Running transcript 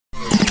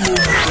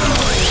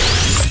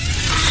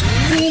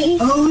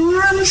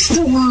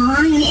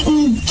Armstrong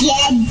and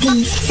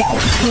Getty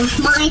soap with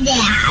my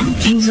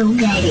dad, Angel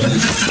Getty.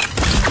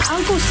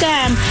 Uncle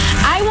Sam,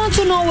 I want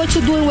to know what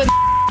you're doing with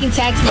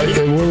text me.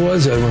 Where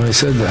was I when I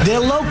said that? They're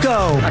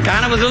loco. I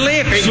kind of was a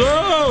lippy.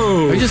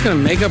 So, Are you just going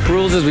to make up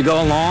rules as we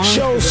go along?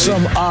 show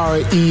some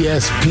RESPICT.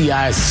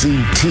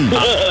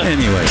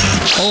 Anyway,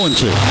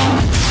 0-2.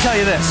 Tell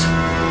you this.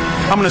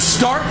 I'm going to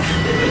start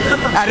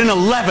at an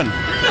 11.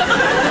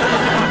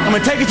 I'm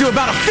going to take it to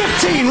about a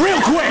 15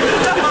 real quick.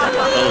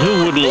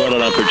 Who wouldn't want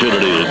an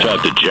opportunity to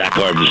talk to Jack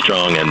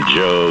Armstrong and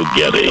Joe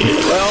Getty?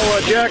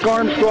 Well, Jack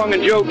Armstrong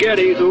and Joe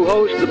Getty, who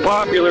host the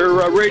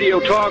popular radio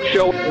talk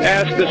show,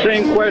 ask the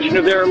same question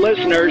of their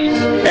listeners,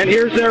 and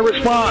here's their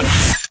response.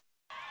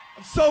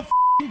 I'm so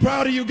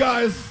proud of you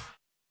guys.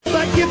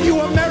 I give you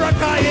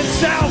America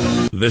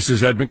itself. This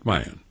is Ed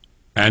McMahon.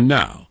 And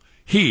now,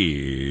 here's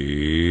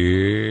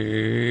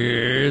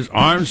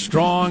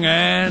Armstrong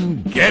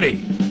and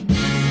Getty.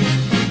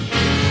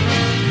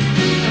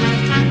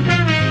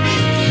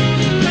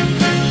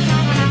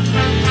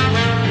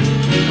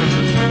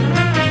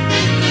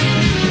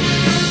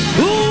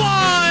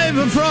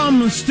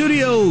 From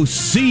Studio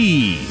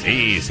C.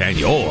 Si,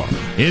 senor.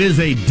 It is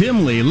a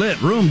dimly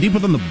lit room deep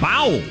within the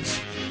bowels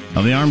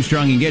of the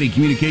Armstrong and Getty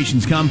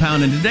Communications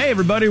compound. And today,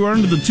 everybody, we're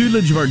under the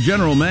tutelage of our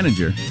general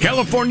manager.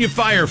 California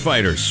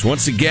firefighters.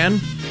 Once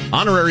again,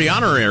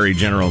 honorary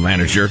general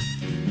manager.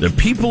 The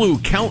people who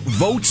count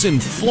votes in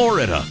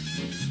Florida.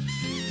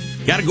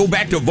 Got to go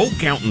back to vote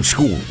counting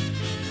school.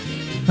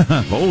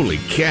 Holy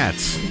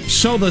cats.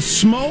 So the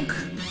smoke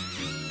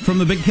from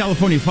the big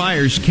California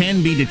fires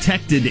can be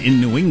detected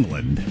in New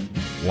England.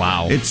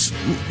 Wow. It's,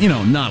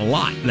 not a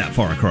lot that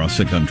far across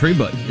the country,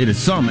 but it is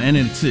some, and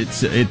it's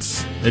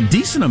a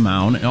decent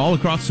amount all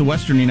across the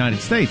western United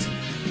States.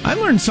 I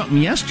learned something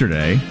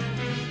yesterday,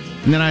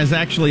 and then I was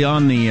actually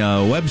on the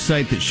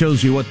website that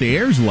shows you what the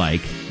air's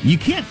like. You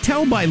can't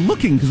tell by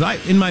looking,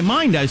 because in my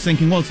mind I was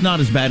thinking, well, it's not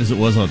as bad as it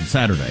was on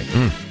Saturday.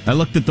 I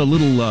looked at the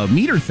little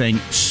meter thing,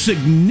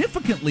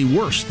 significantly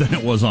worse than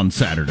it was on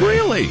Saturday.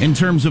 Really? In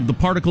terms of the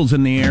particles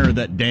in the air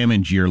that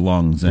damage your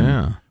lungs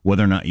and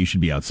whether or not you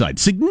should be outside.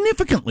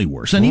 Significantly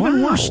worse, and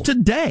even worse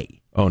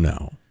today. Oh,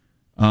 no.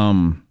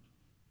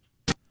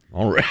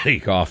 Already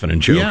coughing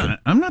and choking. Yeah,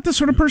 I'm not the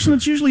sort of person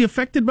that's usually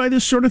affected by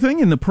this sort of thing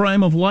in the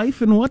prime of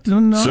life and what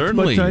and not.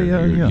 Certainly, but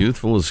you're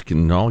youthful as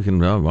can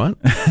what?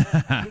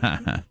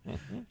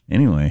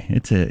 Anyway,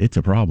 it's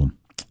a problem.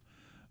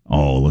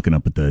 Oh, looking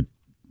up at the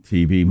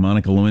TV,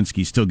 Monica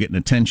Lewinsky's still getting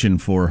attention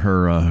for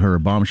her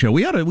bombshell.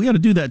 We ought to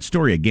do that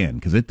story again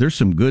because there's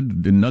some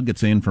good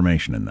nuggets of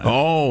information in that.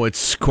 Oh,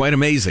 it's quite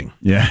amazing.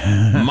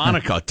 Yeah,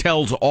 Monica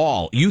tells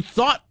all. You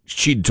thought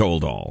she'd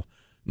told all.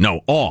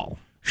 No, all.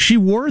 She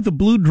wore the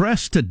blue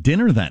dress to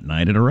dinner that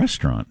night at a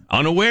restaurant,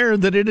 unaware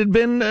that it had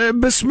been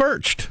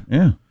besmirched.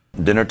 Yeah.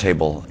 Dinner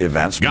table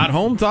events. Got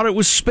home, thought it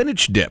was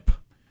spinach dip,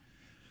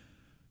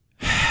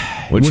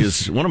 which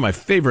is one of my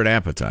favorite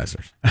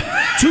appetizers.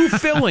 Too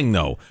filling,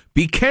 though.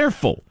 Be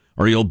careful,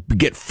 or you'll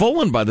get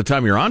full, and by the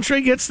time your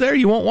entree gets there,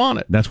 you won't want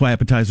it. That's why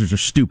appetizers are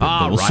stupid.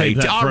 All right. Save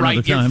that for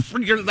another time.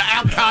 You're the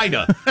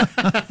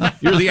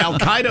Al-Qaeda. You're the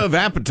Al-Qaeda of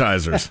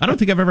appetizers. I don't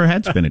think I've ever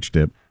had spinach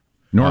dip,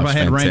 nor have I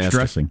had ranch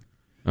dressing.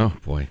 Oh,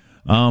 boy.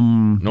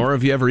 Nor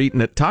have you ever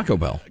eaten at Taco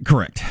Bell.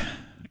 Correct.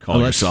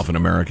 Call yourself an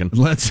American.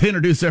 Let's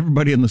introduce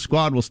everybody in the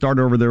squad. We'll start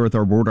over there with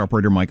our board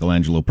operator,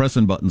 Michelangelo.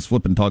 Pressing buttons,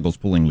 flipping toggles,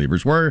 pulling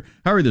levers. How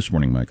are you this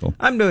morning, Michael?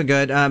 I'm doing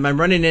good. I'm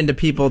running into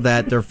people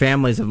that their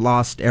families have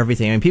lost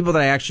everything. I mean, people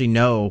that I actually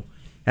know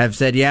have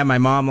said, yeah, my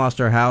mom lost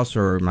her house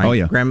or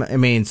my grandma. I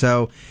mean,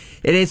 so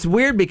it's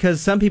weird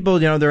because some people,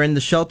 they're in the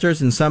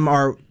shelters and some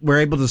were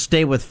able to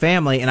stay with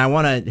family, and I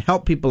want to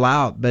help people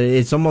out, but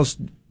it's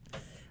almost...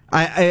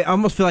 I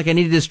almost feel like I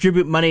need to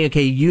distribute money.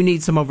 Okay, you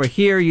need some over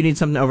here, you need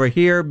something over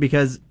here,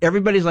 because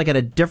everybody's like at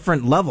a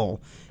different level.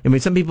 I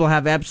mean, some people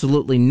have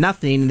absolutely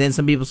nothing, and then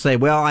some people say,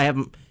 well,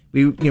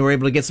 we were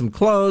able to get some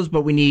clothes,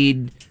 but we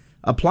need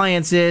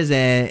appliances,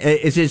 and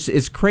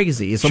it's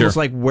crazy. It's almost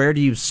like, where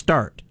do you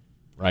start?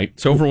 Right.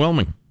 It's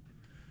overwhelming.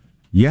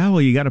 Yeah, well,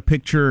 you got to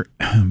picture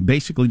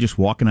basically just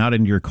walking out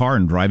into your car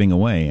and driving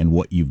away, and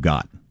what you've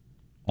got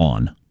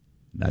on.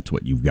 That's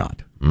what you've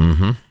got.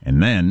 Mm-hmm.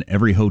 And then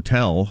every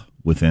hotel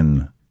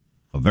within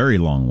a very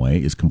long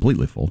way is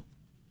completely full.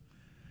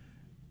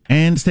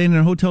 And staying in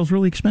a hotel is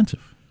really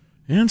expensive.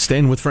 And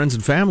staying with friends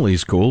and family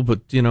is cool, but,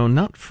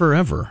 not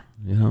forever.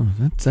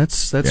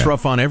 That's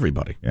rough on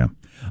everybody. Yeah.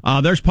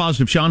 There's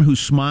positive Sean, whose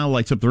smile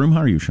lights up the room.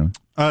 How are you, Sean?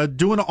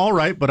 Doing all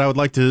right, but I would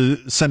like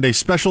to send a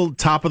special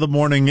top of the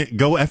morning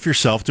go F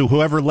yourself to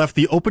whoever left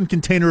the open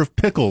container of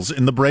pickles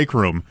in the break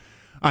room.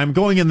 I'm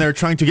going in there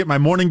trying to get my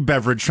morning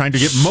beverage, trying to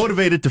get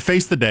motivated to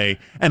face the day,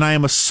 and I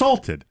am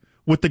assaulted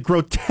with the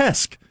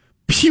grotesque,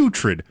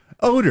 putrid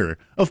odor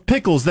of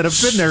pickles that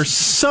have been there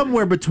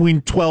somewhere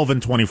between 12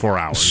 and 24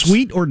 hours.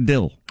 Sweet or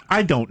dill?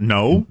 I don't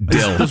know.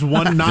 Dill. Does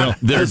one not?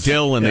 They're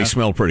dill, and they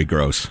smell pretty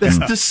gross.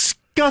 It's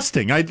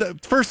disgusting.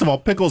 First of all,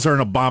 pickles are an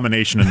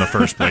abomination in the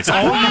first place.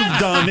 All you've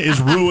done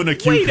is ruin a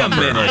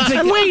cucumber.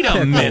 Wait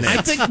a minute.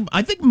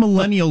 I think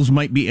millennials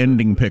might be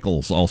ending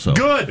pickles also.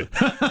 Good.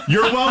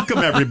 You're welcome,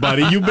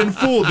 everybody. You've been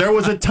fooled. There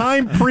was a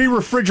time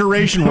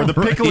pre-refrigeration where the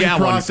pickling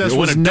process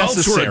was adults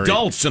necessary. were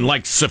adults and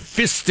like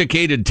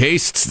sophisticated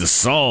tastes, the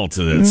salt,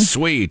 the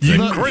sweet,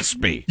 the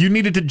crispy. You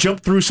needed to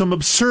jump through some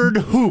absurd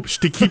hoops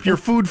to keep your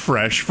food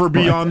fresh for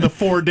beyond the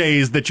 4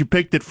 days that you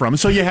picked it from.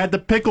 So you had to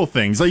pickle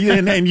things,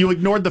 and you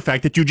ignored the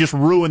fact that you just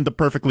ruined the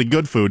perfectly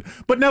good food.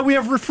 But now we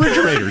have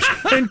refrigerators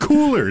and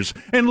coolers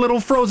and little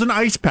frozen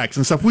ice packs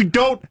and stuff. We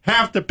don't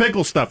have to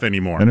pickle stuff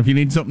anymore. And if you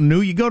need something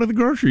new, you go to the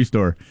grocery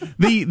store.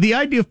 The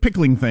idea of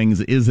pickling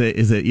things is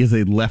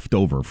a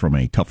leftover from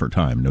a tougher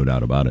time, no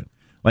doubt about it.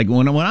 Like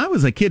when I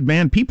was a kid,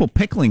 man, people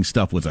pickling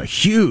stuff was a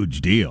huge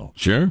deal.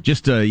 Sure.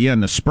 Just in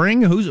the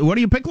spring, what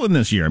are you pickling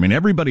this year? I mean,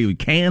 everybody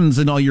cans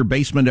in all your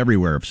basement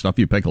everywhere of stuff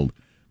you pickled.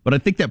 But I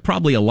think that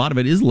probably a lot of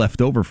it is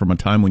left over from a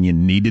time when you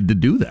needed to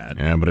do that.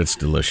 Yeah, but it's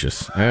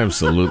delicious.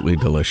 Absolutely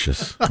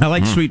delicious. I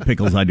like sweet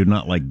pickles. I do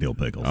not like dill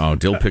pickles. Oh,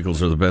 dill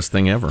pickles are the best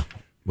thing ever.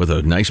 With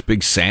a nice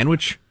big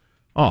sandwich.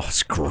 Oh,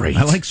 it's great.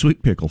 I like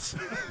sweet pickles.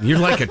 You're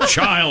like a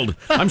child.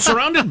 I'm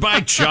surrounded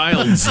by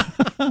childs.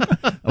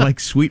 I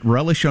like sweet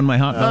relish on my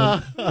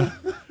hot dog.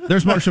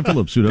 There's Marsha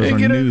Phillips, who does our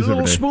get news a little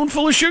every day.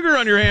 spoonful of sugar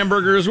on your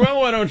hamburger as well,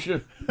 why don't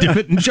you? Dip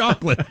it in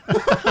chocolate.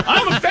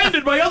 I'm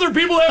offended by other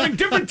people having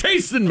different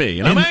tastes than me,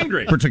 and I'm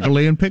angry.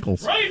 Particularly in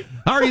pickles. Right?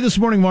 How are you this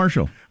morning,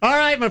 Marshall? All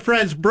right, my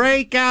friends,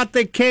 break out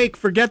the cake,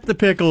 forget the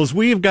pickles.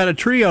 We've got a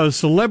trio of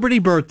celebrity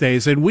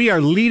birthdays, and we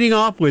are leading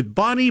off with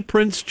Bonnie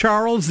Prince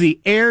Charles, the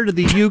heir to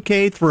the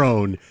UK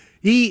throne.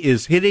 He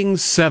is hitting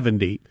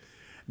 70.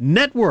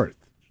 Net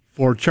worth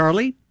for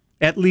Charlie,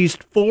 at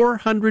least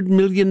 $400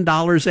 million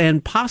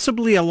and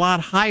possibly a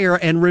lot higher.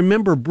 And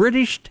remember,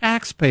 British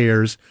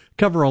taxpayers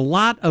cover a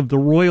lot of the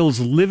royals'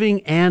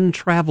 living and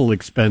travel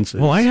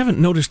expenses. Well, I haven't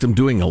noticed them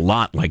doing a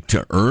lot like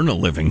to earn a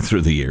living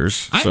through the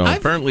years. So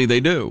apparently they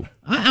do.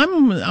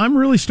 I'm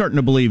really starting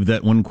to believe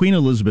that when Queen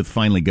Elizabeth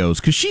finally goes,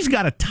 because she's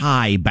got a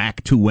tie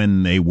back to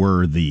when they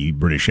were the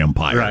British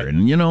Empire, right,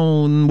 and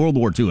in World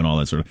War II and all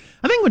that sort of.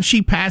 I think when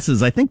she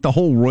passes, I think the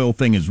whole royal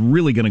thing is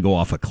really going to go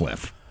off a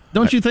cliff.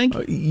 Don't you think?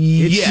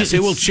 Yes,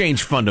 it will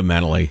change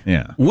fundamentally.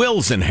 Yeah.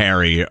 Wills and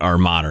Harry are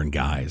modern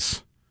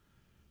guys.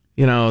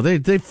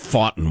 They've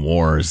fought in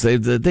wars.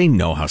 They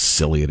know how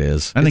silly it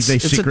is.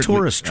 It's a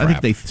tourist trap. I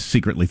think they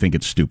secretly think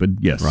it's stupid.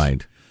 Yes.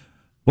 Right.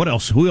 What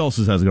else? Who else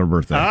has got a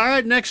birthday? All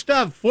right, next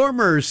up,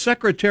 former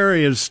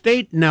Secretary of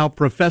State, now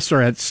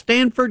professor at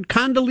Stanford,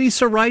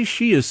 Condoleezza Rice.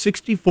 She is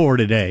 64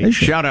 today. Hey,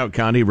 shout out,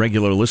 Condi,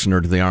 regular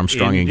listener to the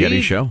Armstrong and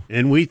Getty Show.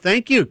 And we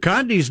thank you.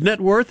 Condi's net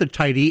worth, a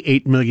tidy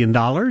 $8 million.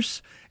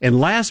 And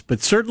last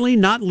but certainly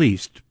not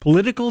least,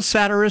 political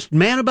satirist,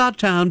 man about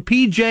town,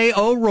 P.J.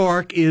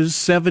 O'Rourke is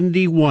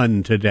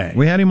 71 today.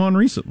 We had him on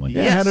recently.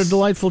 Yeah, had a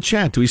delightful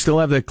chat. Do we still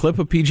have that clip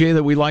of PJ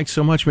that we like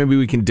so much? Maybe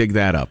we can dig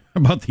that up.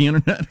 About the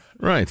internet?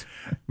 Right.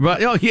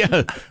 But,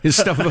 his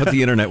stuff about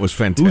the internet was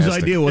fantastic. Whose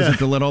idea was it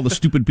to let all the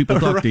stupid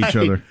people talk to each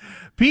other?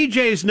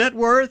 PJ's net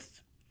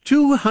worth,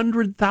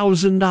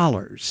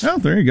 $200,000. Oh,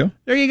 there you go.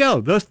 There you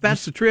go.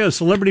 That's the trio of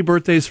celebrity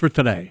birthdays for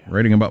today.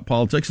 Writing about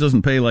politics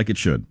doesn't pay like it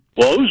should.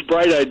 Well, whose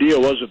bright idea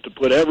was it to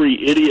put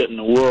every idiot in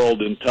the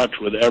world in touch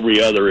with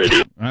every other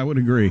idiot? I would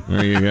agree.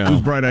 There you go. Whose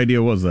bright idea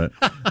was that?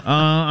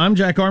 I'm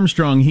Jack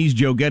Armstrong. He's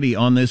Joe Getty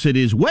on this. It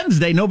is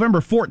Wednesday,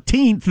 November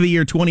 14th, the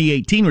year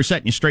 2018. We're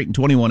setting you straight in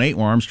 21.8.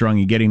 We're Armstrong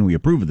and Getty, and we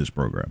approve of this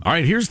program. All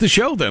right, here's the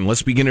show then.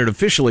 Let's begin it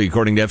officially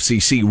according to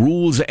FCC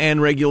rules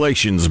and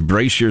regulations.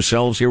 Brace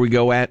yourselves. Here we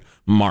go at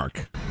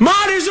Mark. Ma,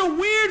 there's a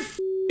weird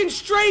f***ing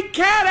stray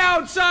cat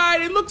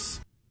outside. It looks...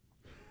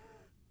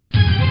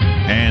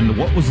 And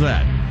what was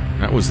that?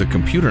 That was the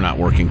computer not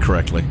working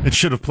correctly. It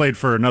should have played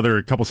for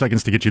another couple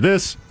seconds to get you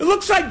this. It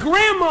looks like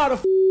Grandma, the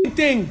f***ing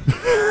thing.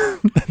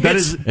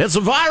 It's a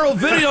viral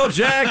video,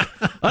 Jack.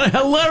 A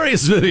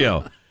hilarious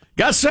video.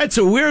 Gus sets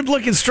a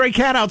weird-looking stray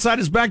cat outside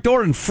his back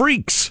door and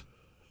freaks.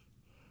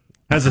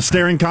 Has a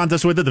staring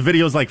contest with it. The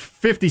video's like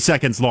 50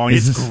 seconds long.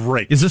 It's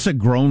great. Is this a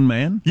grown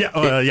man?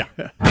 Yeah, yeah.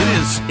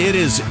 It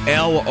is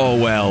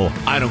LOL.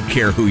 I don't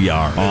care who you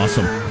are.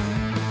 Awesome.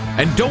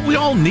 And don't we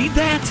all need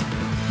that?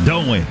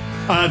 Don't we?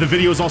 The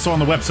video is also on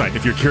the website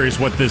if you're curious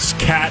what this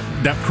cat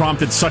that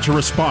prompted such a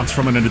response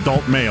from an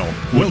adult male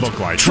would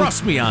look like.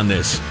 Trust me on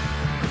this.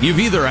 You've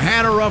either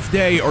had a rough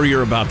day or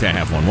you're about to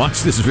have one.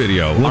 Watch this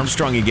video.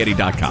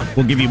 ArmstrongandGetty.com.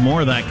 We'll give you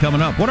more of that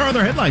coming up. What are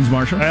other headlines,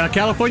 Marshall?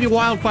 California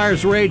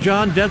wildfires rage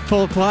on. Death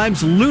toll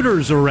climbs.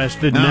 Looters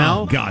arrested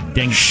now. Oh, God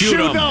dang.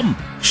 Shoot them!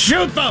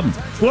 Shoot them!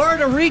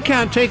 Florida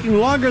recount taking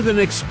longer than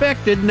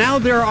expected. Now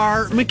there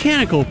are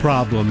mechanical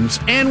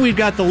problems. And we've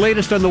got the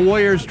latest on the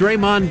Warriors'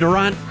 Draymond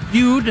Durant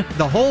feud.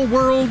 The whole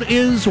world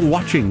is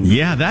watching.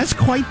 Yeah, that's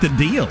quite the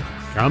deal.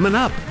 Coming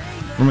up.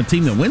 From a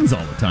team that wins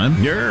all the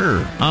time.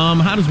 Yeah.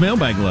 How does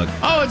mailbag look?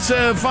 Oh, it's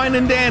fine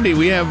and dandy.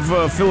 We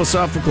have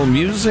philosophical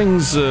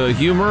musings,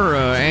 humor,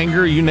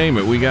 anger, you name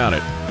it. We got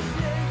it.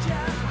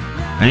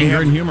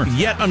 Anger and humor.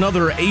 Yet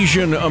another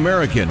Asian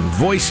American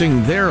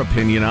voicing their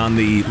opinion on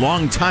the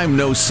long time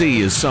no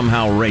see is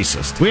somehow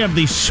racist. We have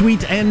the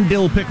sweet and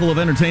dill pickle of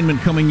entertainment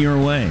coming your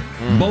way.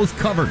 Both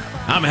covered.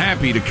 I'm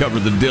happy to cover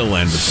the dill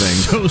end of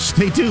things. So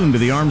stay tuned to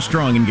the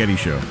Armstrong and Getty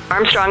Show.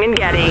 Armstrong and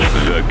Getty.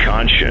 The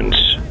conscience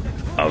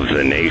of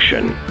the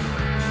nation.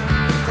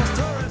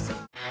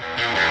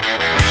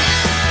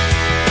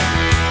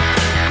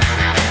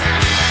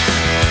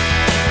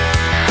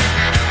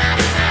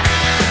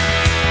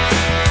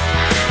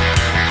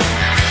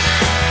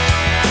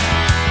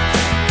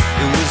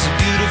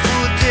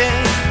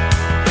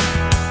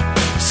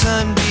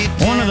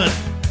 One of the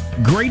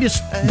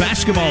greatest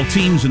basketball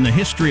teams in the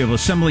history of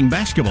assembling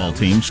basketball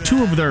teams,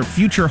 two of their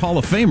future Hall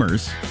of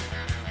Famers,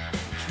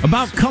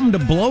 about come to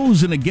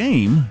blows in a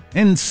game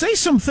and say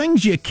some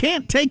things you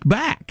can't take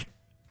back.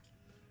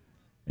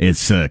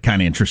 It's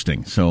kind of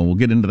interesting. So we'll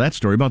get into that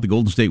story about the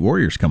Golden State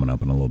Warriors coming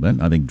up in a little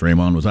bit. I think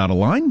Draymond was out of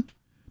line,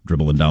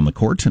 dribbling down the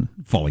court and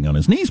falling on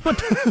his knees,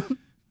 but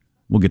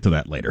we'll get to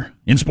that later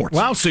in sports.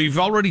 Wow, so you've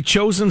already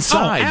chosen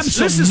sides. Oh,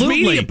 absolutely. This is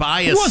media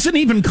bias. It wasn't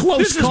even close.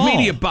 This call. is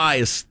media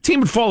bias. Team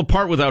would fall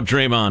apart without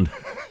Draymond.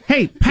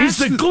 Hey, pass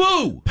the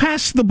glue.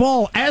 Pass the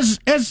ball. As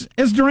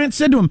Durant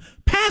said to him,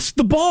 pass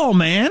the ball,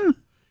 man.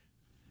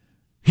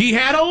 He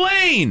had a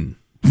lane.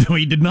 No,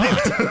 he did not.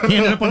 He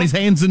ended up on his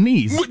hands and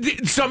knees.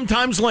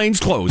 Sometimes lanes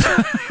close.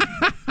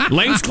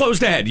 Lanes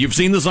closed ahead. You've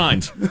seen the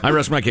signs. I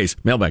rest my case.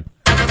 Mailbag.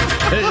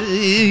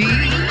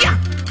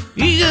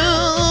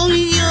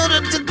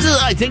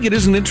 I think it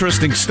is an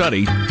interesting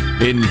study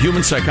in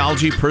human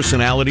psychology,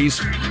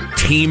 personalities,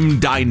 team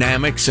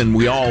dynamics, and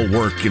we all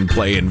work and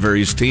play in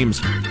various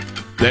teams,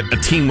 that a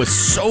team with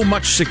so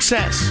much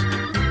success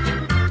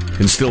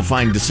can still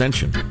find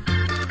dissension.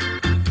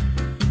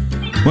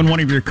 When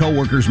one of your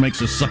coworkers makes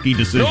a sucky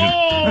decision.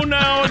 Oh,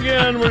 now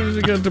again, where does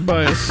it go to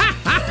bias?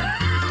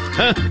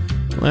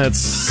 Let's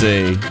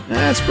see.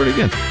 That's pretty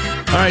good.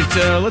 All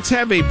right, let's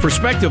have a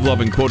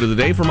perspective-loving quote of the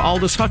day from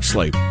Aldous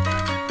Huxley,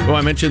 who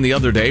I mentioned the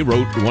other day,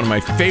 wrote one of my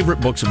favorite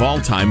books of all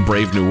time,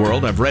 Brave New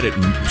World. I've read it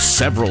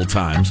several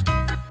times,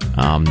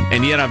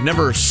 and yet I've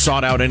never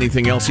sought out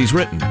anything else he's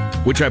written,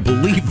 which I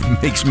believe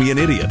makes me an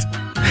idiot.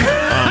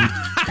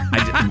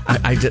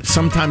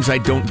 Sometimes I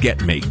don't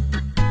get me.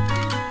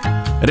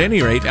 At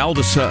any rate,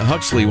 Aldous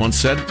Huxley once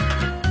said,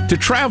 "To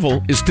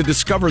travel is to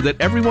discover that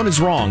everyone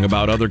is wrong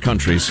about other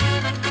countries."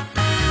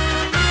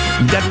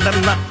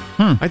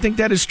 I think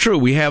that is true.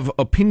 We have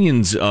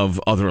opinions of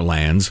other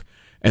lands,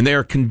 and they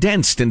are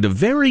condensed into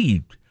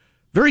very,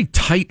 very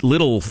tight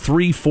little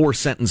 3-4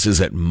 sentences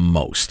at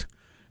most.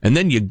 And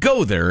then you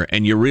go there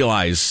and you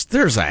realize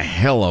there's a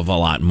hell of a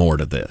lot more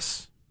to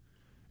this.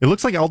 It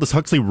looks like Aldous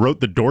Huxley wrote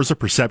The Doors of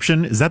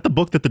Perception. Is that the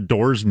book that the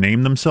Doors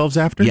named themselves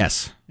after?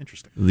 Yes.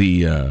 Interesting.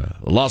 The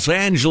Los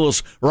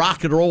Angeles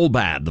rock and roll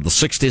band of the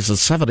 60s and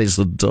 70s,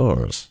 The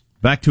Doors.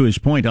 Back to his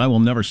point, I will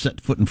never set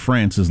foot in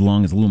France as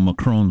long as little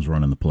Macron's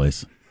running the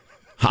place.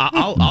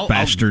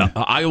 Bastard.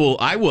 I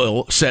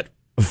will set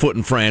foot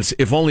in France,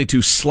 if only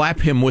to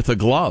slap him with a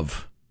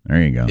glove.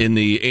 There you go. In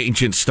the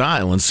ancient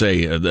style and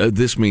say,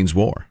 this means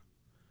war.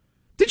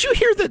 Did you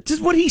hear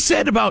what he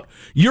said about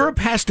Europe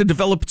has to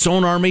develop its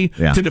own army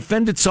to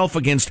defend itself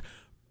against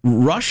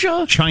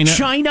Russia,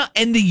 China,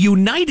 and the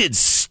United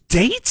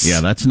States? Yeah,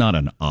 that's not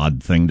an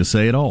odd thing to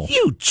say at all.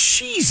 You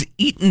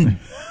cheese-eating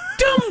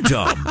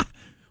dum-dum.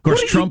 What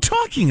are you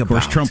talking about?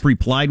 Of course, Trump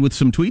replied with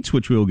some tweets,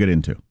 which we will get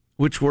into.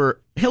 Which were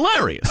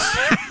hilarious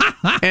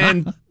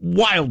and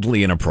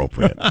wildly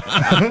inappropriate.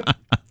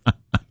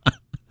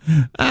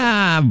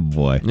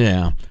 Boy.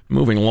 Yeah.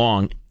 Moving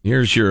along.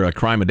 Here's your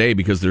crime a day,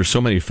 because there's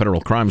so many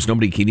federal crimes,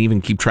 nobody can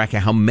even keep track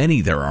of how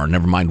many there are,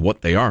 never mind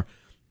what they are.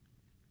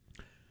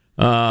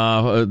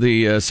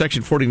 The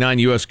Section 49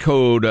 U.S.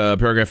 Code,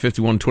 paragraph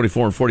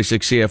 5124 and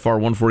 46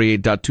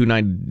 CFR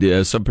 148.29,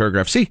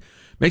 subparagraph C,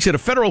 makes it a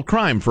federal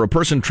crime for a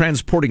person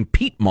transporting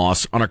peat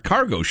moss on a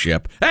cargo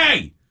ship.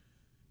 Hey!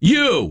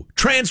 You!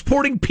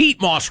 Transporting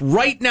peat moss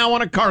right now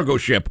on a cargo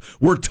ship.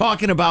 We're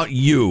talking about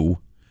you.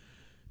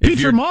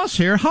 Peter Moss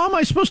here. How am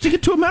I supposed to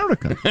get to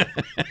America?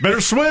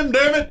 Better swim,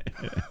 damn it.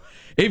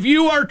 If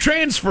you are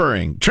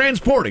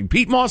transporting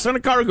peat moss on a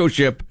cargo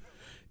ship,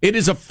 it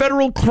is a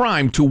federal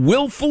crime to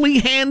willfully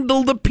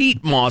handle the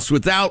peat moss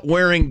without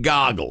wearing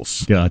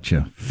goggles.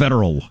 Gotcha.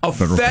 Federal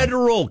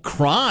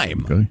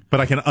crime. Okay. But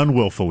I can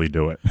unwillfully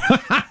do it.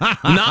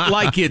 Not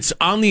like it's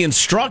on the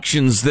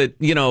instructions that,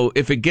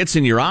 if it gets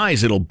in your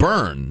eyes, it'll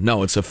burn.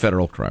 No, it's a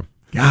federal crime.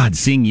 God,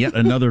 seeing yet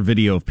another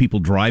video of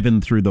people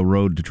driving through the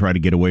road to try to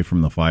get away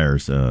from the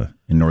fires in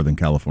Northern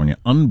California.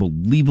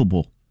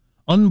 Unbelievable.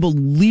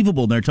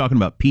 They're talking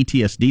about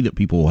PTSD that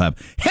people will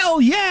have. Hell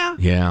yeah.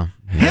 Yeah.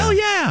 Hell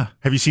yeah.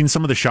 Have you seen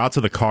some of the shots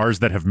of the cars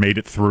that have made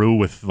it through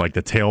with like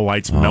the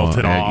taillights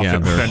melted off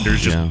and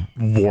fenders just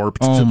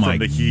warped from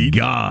the heat?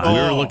 God. We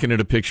were looking at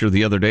a picture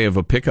the other day of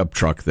a pickup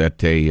truck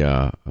that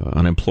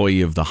an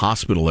employee of the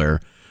hospital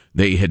there,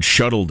 they had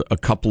shuttled a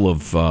couple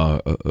of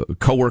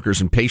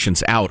coworkers and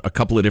patients out a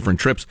couple of different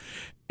trips.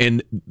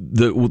 And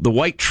the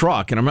white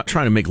truck, and I'm not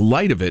trying to make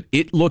light of it,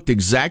 it looked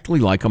exactly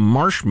like a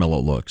marshmallow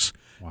looks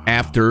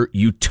after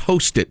you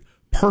toast it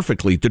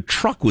perfectly. The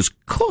truck was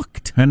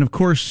cooked. And, of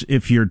course,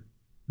 if your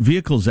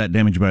vehicle's that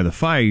damaged by the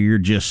fire, you're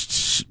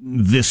just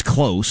this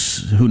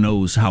close, who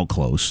knows how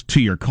close,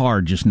 to your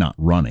car just not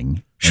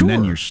running. Sure. And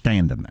then you're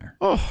standing there.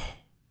 Oh.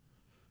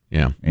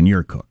 Yeah. And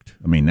you're cooked.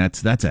 I mean,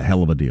 that's a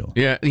hell of a deal.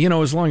 Yeah,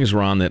 as long as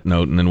we're on that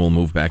note, and then we'll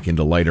move back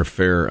into lighter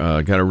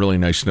fare, got a really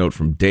nice note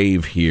from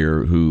Dave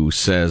here who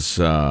says,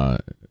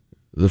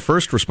 the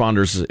first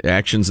responders'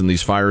 actions in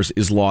these fires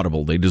is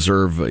laudable. They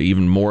deserve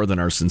even more than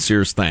our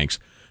sincerest thanks.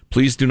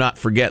 Please do not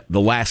forget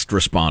the last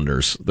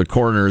responders, the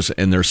coroners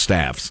and their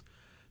staffs.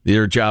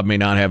 Their job may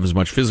not have as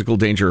much physical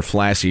danger or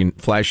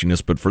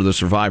flashiness, but for the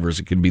survivors,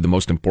 it can be the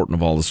most important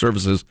of all the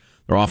services.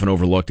 They're often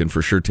overlooked and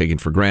for sure taken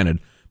for granted.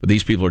 But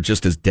these people are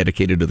just as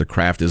dedicated to the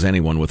craft as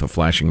anyone with a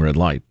flashing red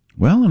light.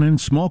 Well, and in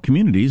small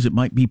communities, it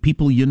might be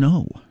people you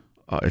know.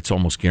 It's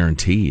almost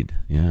guaranteed.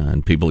 Yeah,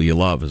 and people you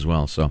love as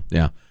well. So,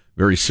 yeah,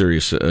 very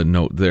serious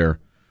note there.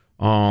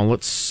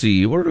 Let's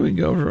see. Where do we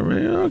go from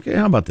here? Okay,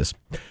 how about this?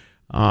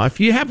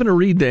 If you happen to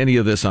read any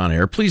of this on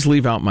air, please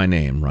leave out my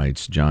name,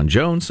 writes John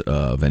Jones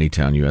of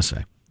Anytown,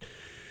 USA.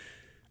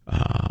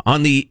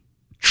 On the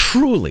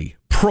truly,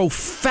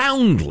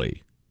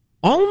 profoundly,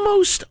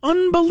 almost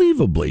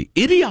unbelievably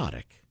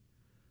idiotic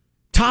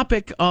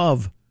topic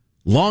of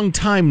long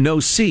time no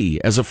see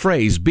as a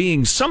phrase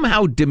being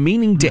somehow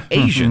demeaning to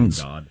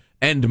Asians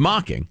and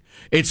mocking.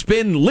 It's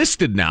been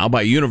listed now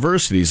by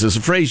universities as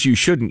a phrase you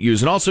shouldn't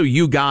use, and also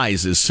you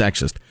guys is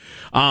sexist.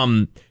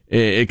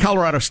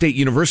 Colorado State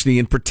University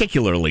in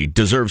particularly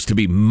deserves to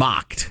be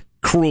mocked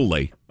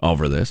cruelly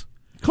over this.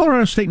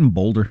 Colorado State in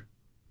Boulder?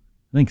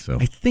 I think so.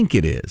 I think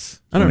it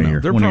is. I don't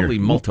know. There are probably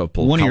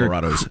multiple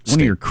Colorados.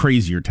 One of your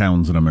crazier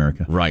towns in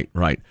America. Right.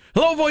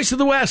 Hello, Voice of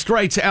the West,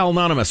 writes Al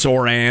Anonymous.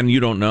 Or Ann, you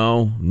don't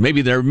know.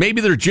 Maybe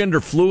they're gender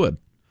fluid.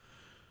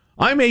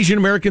 I'm Asian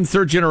American,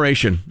 third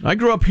generation. I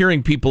grew up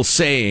hearing people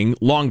saying,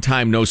 long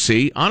time no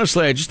see.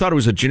 Honestly, I just thought it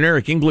was a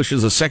generic English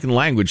as a second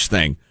language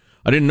thing.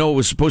 I didn't know it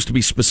was supposed to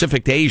be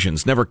specific to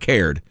Asians. Never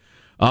cared.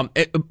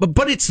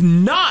 But it's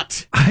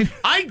not.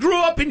 I grew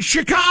up in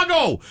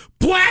Chicago.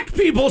 Black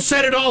people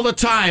said it all the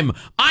time.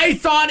 I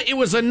thought it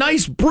was a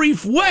nice,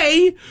 brief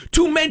way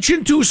to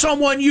mention to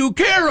someone you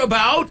care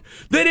about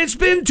that it's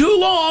been too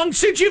long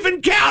since you've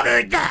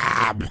encountered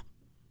them.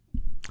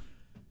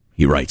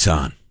 He writes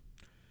on.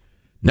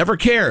 Never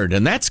cared,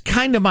 and that's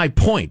kind of my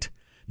point.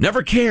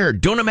 Never cared.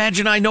 Don't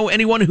imagine I know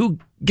anyone who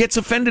gets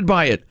offended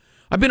by it.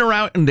 I've been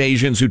around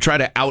Asians who try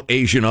to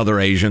out-Asian other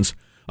Asians.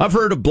 I've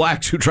heard of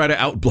blacks who try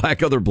to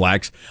out-black other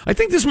blacks. I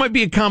think this might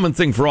be a common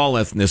thing for all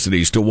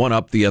ethnicities to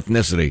one-up the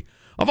ethnicity.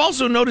 I've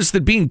also noticed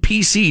that being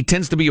PC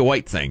tends to be a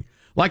white thing.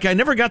 Like I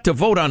never got to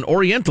vote on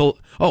Oriental.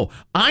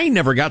 I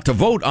never got to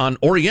vote on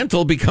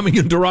Oriental becoming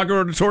a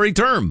derogatory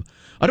term.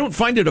 I don't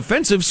find it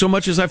offensive so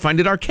much as I find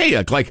it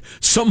archaic, like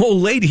some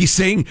old lady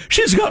saying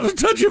she's got a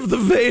touch of the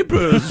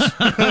vapors.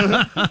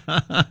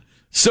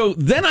 So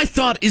then I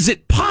thought, is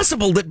it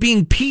possible that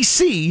being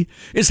PC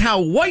is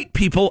how white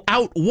people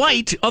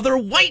out-white other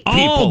white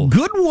people? Oh,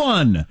 good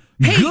one.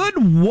 Hey,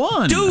 good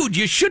one. Dude,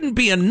 you shouldn't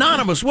be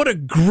anonymous. What a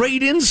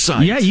great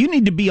insight. Yeah, you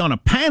need to be on a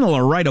panel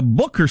or write a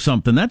book or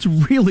something. That's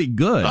really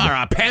good. Or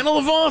a panel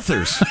of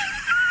authors.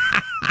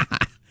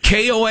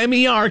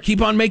 KOMER,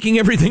 keep on making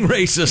everything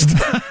racist.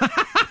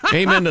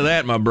 Amen to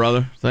that, my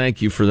brother.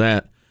 Thank you for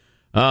that.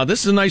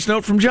 This is a nice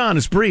note from John.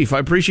 It's brief. I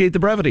appreciate the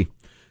brevity.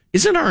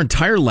 Isn't our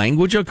entire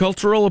language a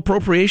cultural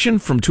appropriation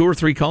from two or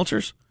three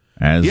cultures?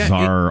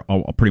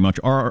 Pretty much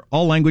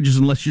all languages,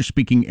 unless you're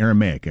speaking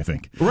Aramaic, I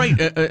think. Right,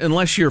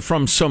 unless you're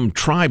from some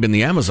tribe in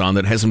the Amazon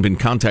that hasn't been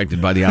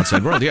contacted by the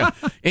outside world. Yeah,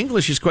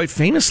 English is quite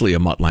famously a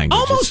mutt language.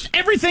 Almost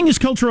everything is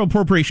cultural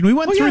appropriation. We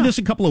went through this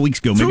a couple of weeks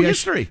ago. Through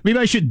history. Maybe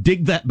I should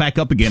dig that back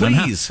up again.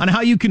 Please. On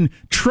how you can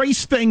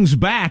trace things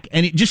back,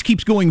 and it just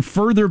keeps going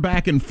further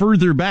back, and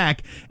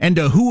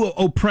who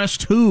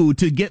oppressed who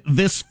to get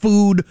this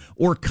food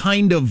or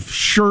kind of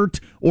shirt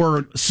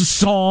or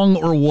song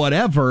or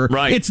whatever.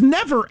 Right. It's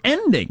never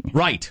ending.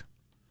 Right.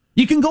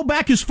 You can go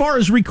back as far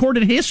as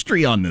recorded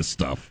history on this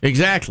stuff.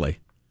 Exactly.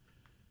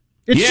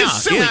 It's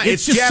just silly.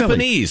 It's just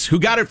Japanese who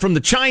got it from the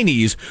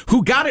Chinese,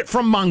 who got it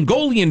from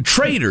Mongolian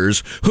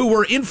traders who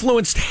were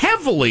influenced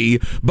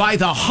heavily by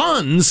the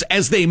Huns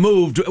as they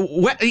moved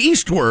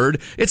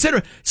eastward,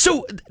 etc.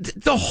 So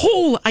the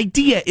whole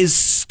idea is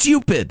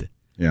stupid.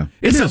 Yeah,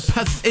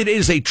 it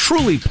is a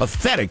truly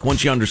pathetic,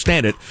 once you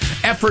understand it,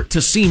 effort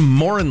to seem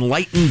more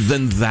enlightened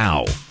than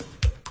thou.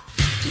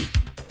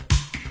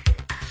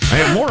 I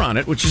have more on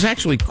it, which is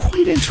actually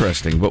quite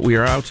interesting, but we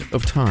are out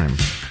of time.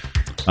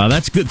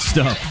 That's good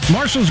stuff.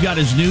 Marshall's got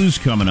his news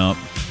coming up,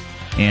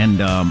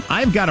 and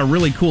I've got a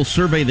really cool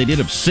survey they did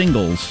of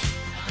singles.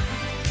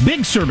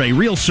 Big survey,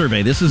 real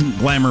survey. This isn't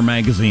Glamour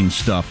magazine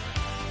stuff.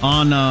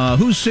 On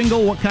who's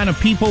single, what kind of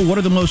people, what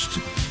are the most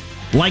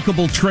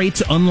likable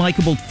traits,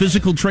 unlikable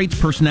physical traits,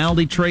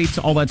 personality traits,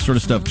 all that sort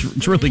of stuff.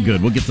 It's really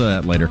good. We'll get to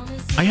that later.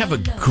 I have a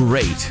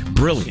great,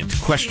 brilliant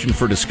question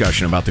for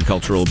discussion about the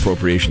cultural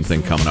appropriation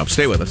thing coming up.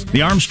 Stay with us.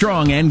 The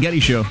Armstrong and Getty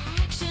Show.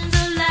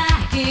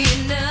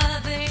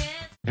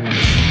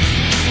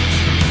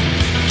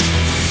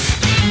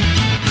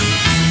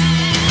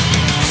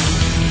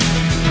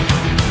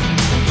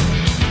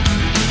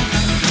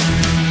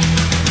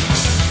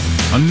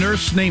 A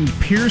nurse named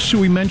Pierce, who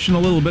we mentioned a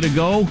little bit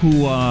ago,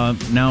 who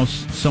now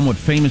somewhat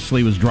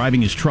famously was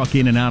driving his truck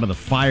in and out of the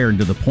fire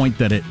to the point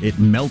that it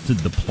melted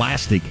the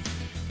plastic.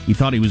 He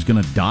thought he was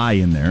going to die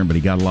in there, but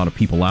he got a lot of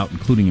people out,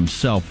 including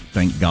himself,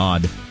 thank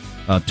God.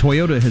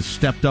 Toyota has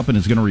stepped up and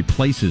is going to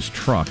replace his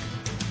truck,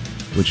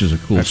 which is a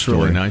cool story. That's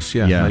really nice,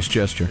 yeah. Nice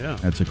gesture. Yeah.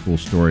 That's a cool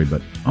story,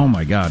 but oh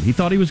my God, he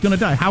thought he was going to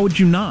die. How would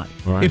you not?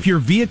 Right. If your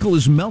vehicle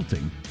is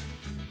melting,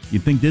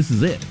 you'd think this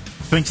is it.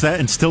 Thinks that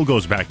and still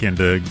goes back in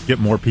to get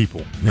more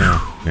people. Yeah.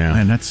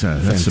 Man, that's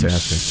some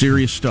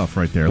serious stuff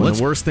right there. When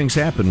the worst things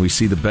happen, we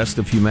see the best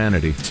of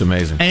humanity. It's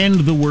amazing. And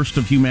the worst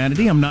of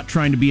humanity. I'm not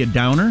trying to be a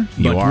downer,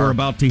 but we're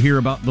about to hear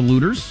about the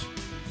looters.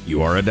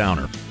 You are a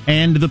downer.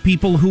 And the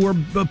people who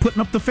are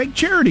putting up the fake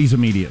charities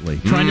immediately,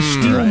 trying to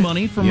steal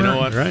money from You know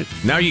what? Right.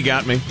 Now you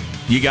got me.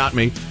 You got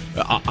me.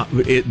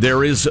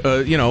 There is,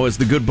 as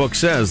the good book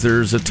says,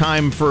 there's a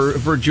time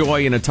for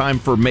joy and a time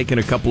for making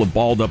a couple of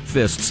balled up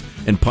fists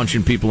and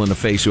punching people in the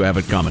face who have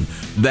it coming.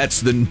 That's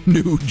the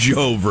new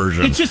Joe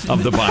version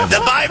of the Bible.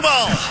 The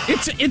Bible!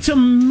 It's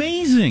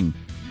amazing.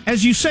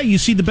 As you say, you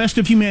see the best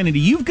of humanity.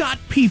 You've got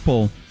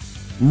people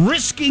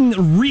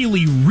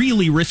really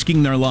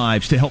risking their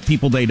lives to help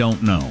people they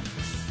don't know.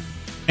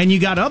 And you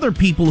got other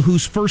people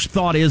whose first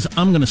thought is,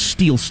 I'm going to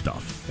steal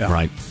stuff. Yeah.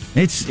 Right.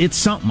 It's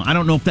something. I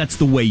don't know if that's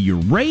the way you're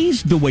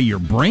raised, the way your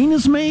brain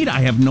is made. I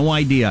have no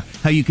idea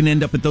how you can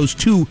end up at those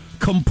two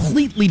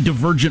completely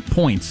divergent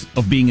points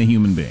of being a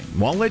human being.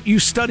 Well, I'll let you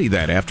study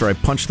that after I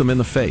punch them in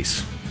the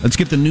face. Let's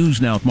get the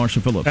news now with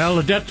Marcia Phillips. Well,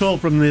 the death toll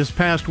from this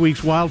past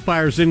week's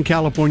wildfires in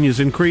California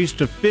has increased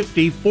to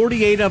 50,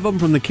 48 of them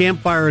from the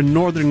Camp Fire in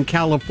Northern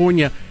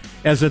California,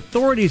 as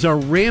authorities are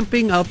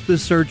ramping up the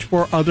search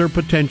for other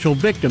potential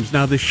victims.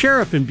 Now, the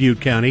sheriff in Butte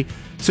County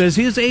says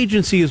his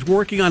agency is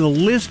working on a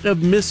list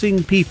of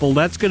missing people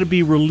that's going to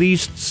be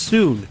released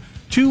soon.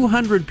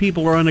 200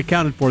 people are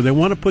unaccounted for. They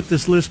want to put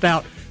this list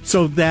out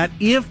so that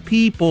if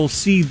people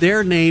see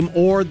their name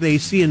or they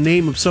see a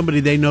name of somebody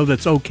they know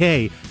that's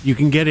okay, you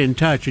can get in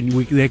touch and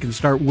they can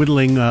start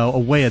whittling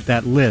away at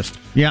that list.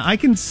 Yeah, I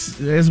can,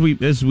 as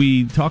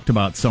we talked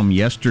about some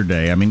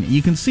yesterday, I mean,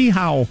 you can see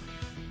how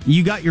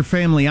you got your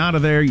family out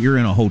of there. You're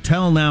in a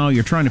hotel now.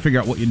 You're trying to figure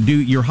out what you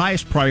do. Your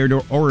highest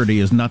priority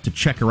is not to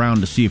check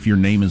around to see if your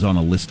name is on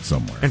a list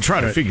somewhere. And try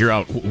to figure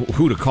out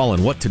who to call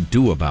and what to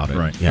do about it.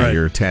 Right. Yeah,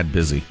 you're a tad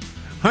busy.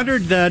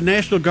 100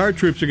 National Guard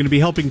troops are going to be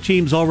helping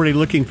teams already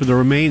looking for the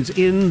remains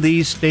in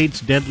the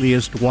state's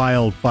deadliest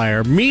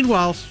wildfire.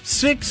 Meanwhile,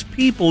 6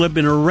 people have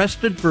been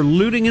arrested for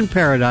looting in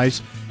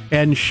Paradise,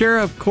 and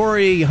Sheriff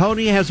Corey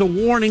Honey has a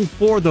warning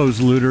for those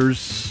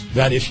looters.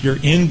 That if you're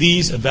in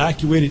these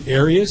evacuated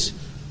areas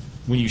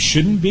when you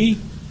shouldn't be,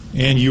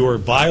 and you are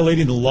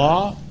violating the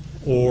law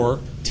or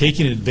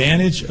taking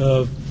advantage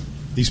of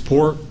these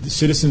poor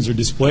citizens or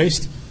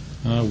displaced,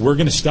 we're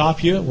going to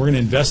stop you, we're going to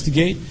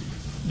investigate,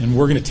 and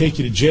we're going to take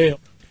you to jail.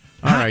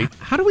 All right.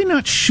 How do we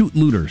not shoot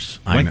looters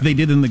like they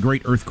did in the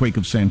great earthquake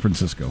of San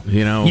Francisco?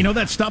 You know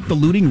that stopped the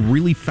looting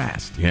really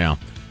fast. Yeah.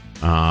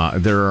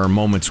 There are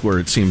moments where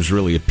it seems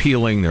really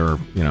appealing. There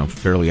are,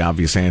 fairly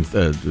obvious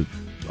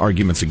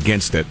arguments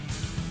against it.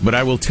 But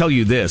I will tell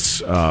you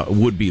this,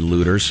 would-be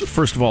looters.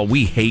 First of all,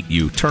 we hate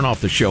you. Turn off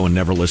the show and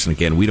never listen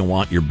again. We don't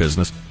want your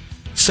business.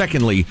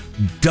 Secondly,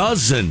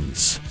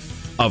 dozens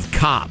of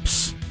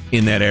cops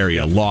in that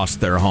area lost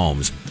their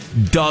homes.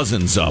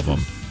 Dozens of them.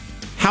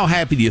 How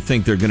happy do you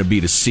think they're going to be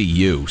to see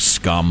you,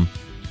 scum?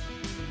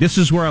 This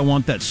is where I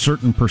want that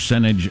certain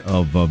percentage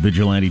of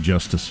vigilante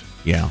justice.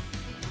 Yeah,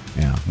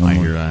 I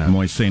hear that. I'm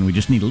always saying we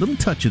just need a little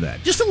touch of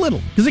that. Just a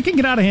little, because it can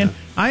get out of hand.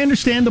 I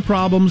understand the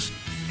problems.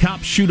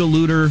 Cops shoot a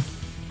looter.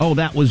 Oh,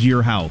 that was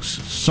your house.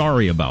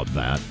 Sorry about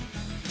that.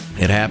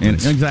 It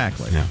happens.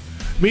 Exactly. Yeah.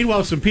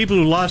 Meanwhile, some people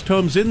who lost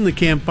homes in the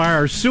Camp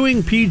Fire are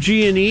suing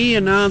PG&E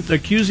and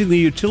accusing the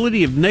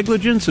utility of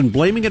negligence and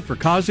blaming it for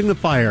causing the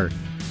fire.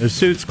 The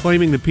suit's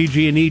claiming the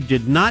PG&E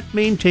did not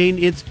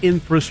maintain its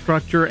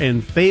infrastructure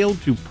and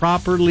failed to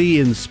properly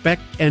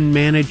inspect and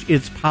manage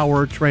its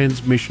power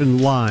transmission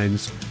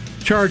lines,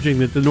 charging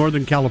that the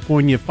Northern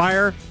California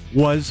fire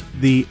was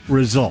the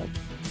result.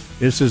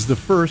 This is the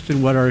first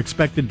in what are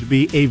expected to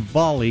be a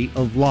volley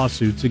of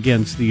lawsuits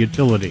against the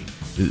utility.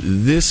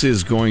 This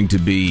is going to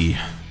be,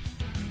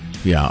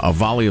 a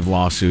volley of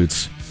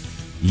lawsuits,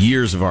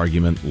 years of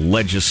argument,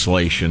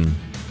 legislation,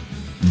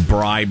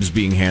 bribes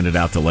being handed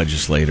out to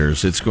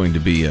legislators. It's going to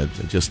be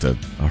just a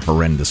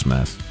horrendous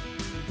mess.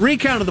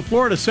 Recount of the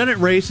Florida Senate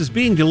race is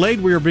being delayed,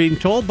 we are being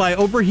told, by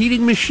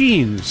overheating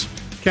machines.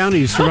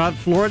 counties throughout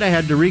Florida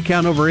had to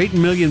recount over 8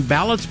 million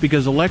ballots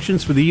because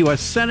elections for the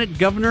U.S. Senate,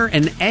 governor,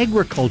 and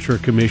agriculture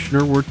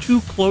commissioner were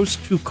too close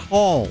to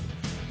call.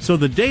 So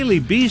the Daily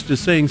Beast is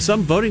saying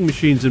some voting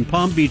machines in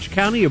Palm Beach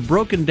County have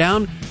broken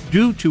down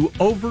due to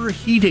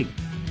overheating.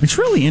 It's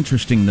really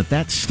interesting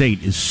that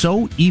state is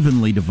so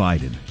evenly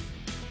divided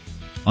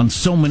on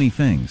so many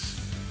things.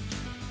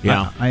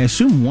 Yeah. I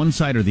assume one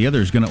side or the other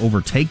is going to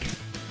overtake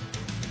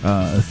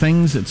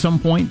things at some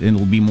point, and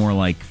it'll be more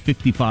like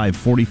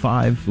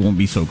 55-45. It won't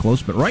be so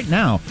close. But right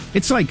now,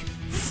 it's like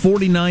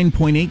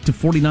 49.8 to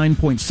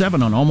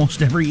 49.7 on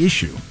almost every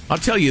issue. I'll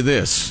tell you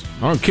this.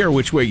 I don't care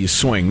which way you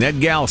swing. That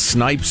gal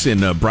Snipes in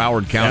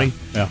Broward County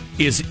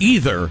is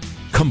either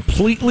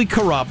completely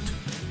corrupt,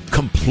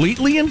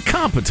 completely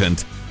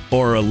incompetent,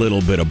 or a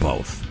little bit of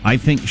both. I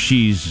think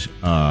she's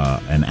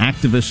an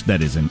activist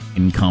that is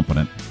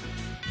incompetent.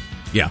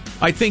 Yeah,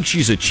 I think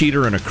she's a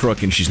cheater and a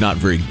crook, and she's not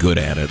very good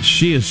at it.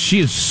 She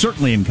is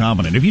certainly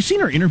incompetent. Have you seen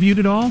her interviewed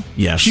at all?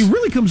 Yes. She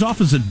really comes off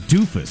as a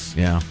doofus.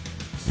 Yeah.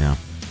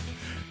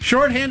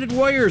 Short-handed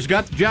Warriors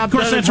got the job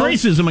done. Of course, that's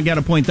racism. I got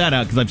to point that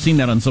out because I've seen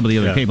that on some of the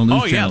other cable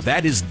news channels.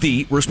 That is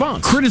the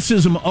response.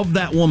 Criticism of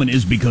that woman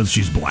is because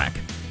she's black.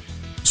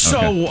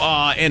 So,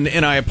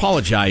 and I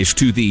apologize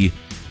to the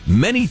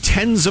many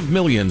tens of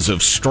millions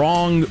of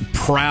strong,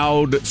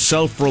 proud,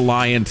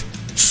 self-reliant,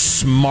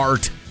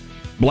 smart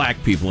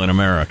black people in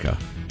America.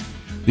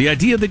 The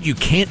idea that you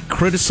can't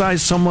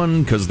criticize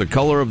someone because the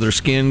color of their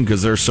skin,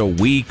 because they're so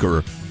weak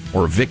or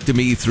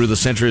victim-y through the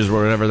centuries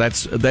or whatever,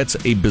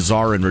 that's a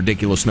bizarre and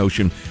ridiculous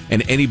notion,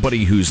 and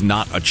anybody who's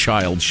not a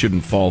child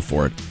shouldn't fall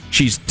for it.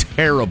 She's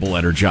terrible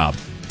at her job.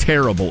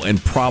 Terrible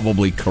and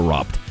probably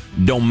corrupt.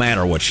 Don't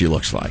matter what she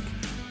looks like.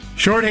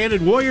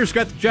 Short-handed Warriors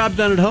got the job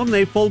done at home.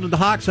 They folded the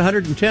Hawks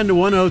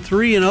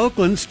 110-103 in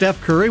Oakland. Steph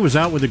Curry was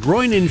out with a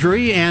groin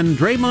injury, and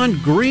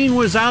Draymond Green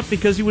was out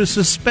because he was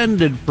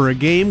suspended for a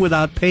game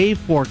without pay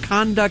for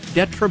conduct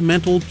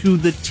detrimental to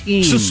the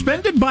team.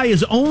 Suspended by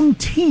his own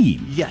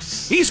team?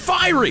 Yes. He's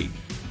fiery.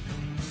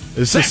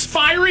 That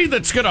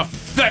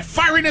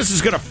firiness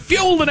is going to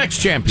fuel the next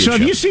championship. So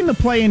have you seen the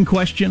play in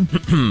question?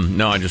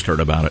 No, I just heard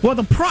about it. Well,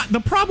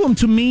 the problem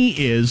to me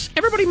is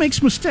everybody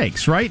makes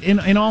mistakes, right?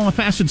 In all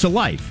facets of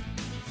life.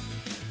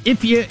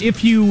 If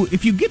you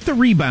get the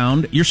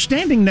rebound, you're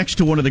standing next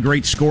to one of the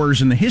great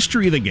scorers in the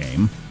history of the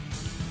game,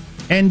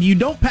 and you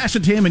don't pass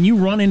it to him, and you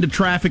run into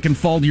traffic and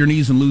fall to your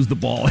knees and lose the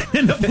ball and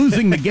end up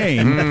losing the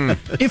game.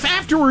 If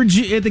afterwards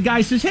the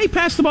guy says, "Hey,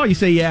 pass the ball," you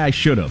say, "Yeah, I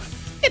should have."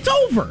 It's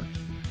over.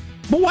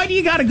 But why do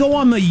you got to go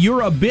on the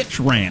 "you're a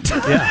bitch" rant?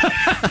 Yeah.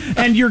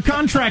 And your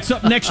contract's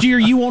up next year,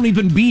 you won't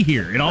even be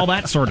here, and all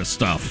that sort of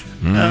stuff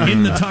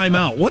in the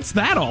timeout. What's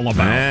that all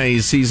about?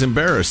 He's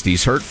embarrassed.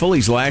 He's hurtful.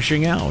 He's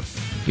lashing out.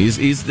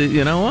 He's the,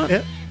 you know what?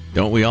 Yeah.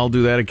 Don't we all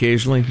do that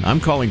occasionally? I'm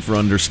calling for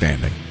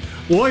understanding.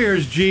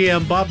 Warriors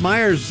GM Bob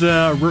Myers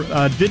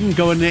didn't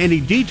go into any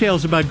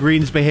details about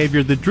Green's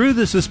behavior that drew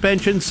the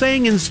suspension,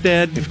 saying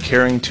instead, if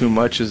caring too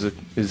much is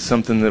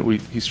something that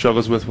he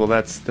struggles with, well,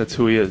 that's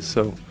who he is.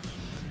 So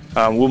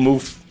we'll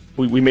move.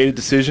 We made a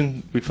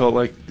decision. We felt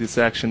like this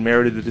action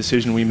merited the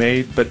decision we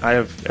made, but I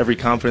have every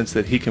confidence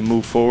that he can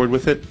move forward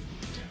with it.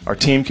 Our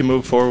team can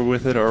move forward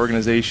with it, our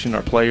organization,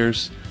 our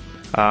players.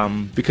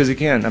 Because,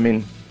 again, I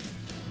mean,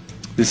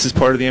 this is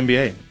part of the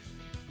NBA.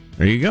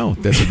 There you go.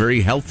 That's a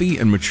very healthy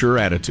and mature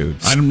attitude.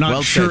 I'm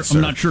not sure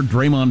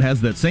Draymond has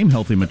that same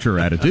healthy, mature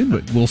attitude,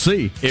 but we'll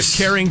see. If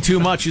caring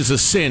too much is a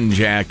sin,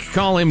 Jack,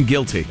 call him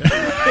guilty.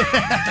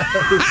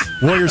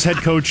 Warriors head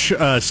coach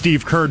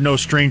Steve Kerr, no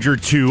stranger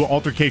to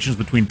altercations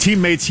between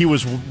teammates. He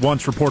was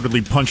once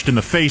reportedly punched in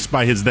the face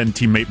by his then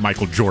teammate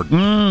Michael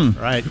Jordan.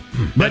 Right.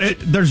 But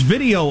there's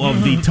video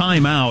of the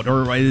timeout,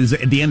 or is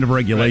at the end of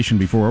regulation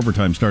before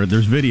overtime started.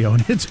 There's video,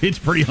 and it's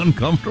pretty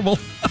uncomfortable.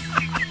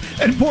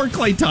 And poor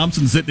Klay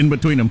Thompson sitting in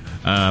between them.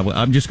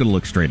 I'm just going to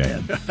look straight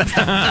ahead.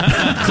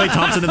 Klay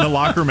Thompson in the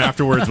locker room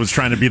afterwards was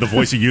trying to be the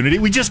voice of unity.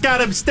 We just got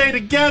to stay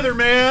together,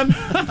 man.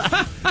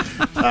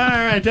 All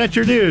right, that's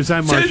your news.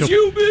 I'm Marshall. Says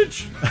you,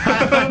 bitch.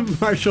 I'm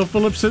Marshall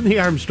Phillipson, the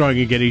Armstrong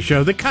and Getty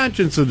Show, the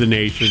conscience of the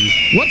nation.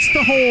 What's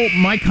the whole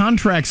 "my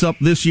contract's up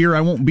this year,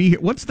 I won't be here"?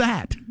 What's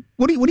that?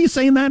 What are you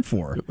saying that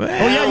for? Well,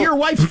 oh yeah, your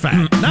wife's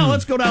fat. Now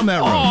let's go down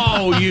that road.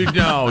 Oh,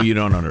 you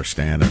don't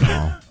understand at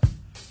all.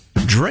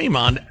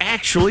 Draymond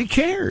actually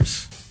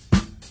cares.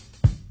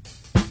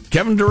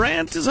 Kevin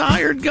Durant is a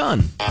hired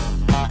gun.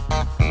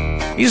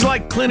 He's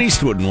like Clint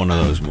Eastwood in one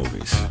of those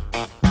movies.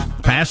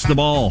 Pass the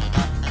ball.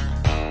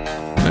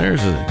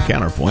 There's a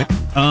counterpoint.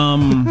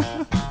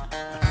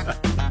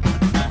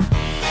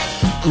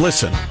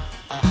 Listen,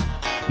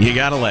 you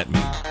gotta let me.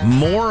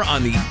 More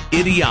on the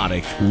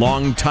idiotic,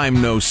 long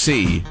time no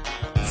see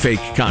fake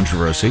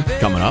controversy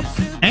coming up.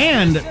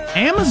 And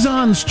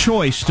Amazon's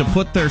choice to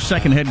put their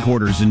second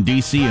headquarters in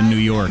D.C. and New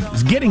York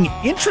is getting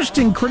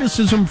interesting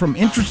criticism from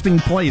interesting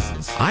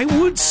places. I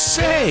would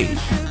say.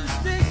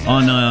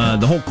 On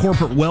the whole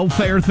corporate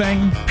welfare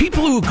thing.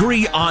 People who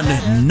agree on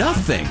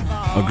nothing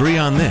agree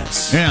on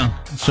this. Yeah,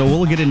 so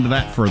we'll get into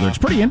that further. It's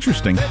pretty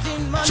interesting.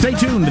 Stay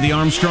tuned to the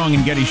Armstrong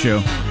and Getty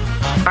Show.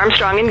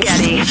 Armstrong and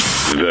Getty.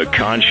 The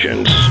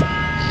conscience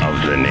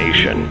of the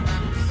nation.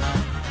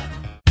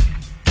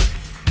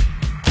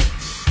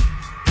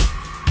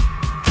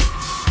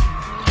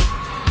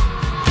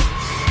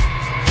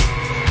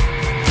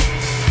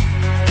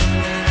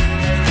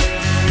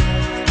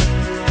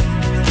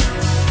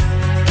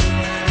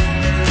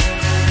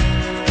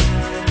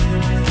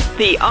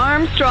 The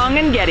Armstrong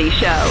and Getty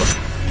Show.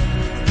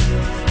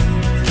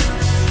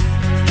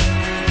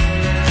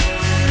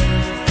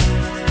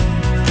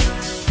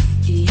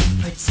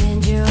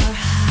 Pretend you're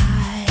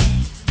high.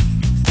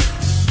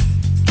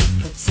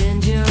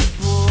 Pretend you're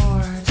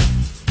bored.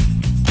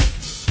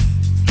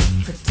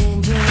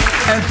 Pretend you're...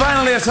 And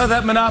finally, I saw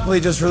that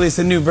Monopoly just released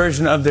a new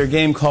version of their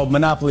game called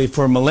Monopoly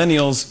for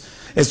Millennials.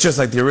 It's just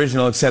like the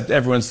original, except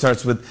everyone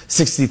starts with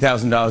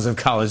 $60,000 of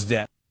college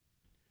debt.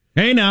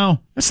 Hey,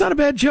 now. That's not a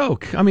bad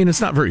joke. I mean, it's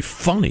not very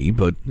funny,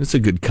 but it's a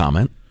good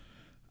comment.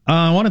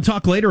 I want to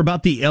talk later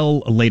about the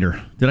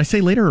later. Did I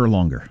say later or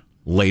longer?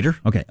 Later.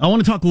 Okay. I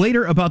want to talk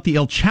later about the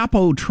El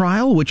Chapo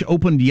trial, which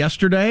opened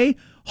yesterday.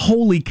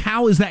 Holy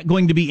cow, is that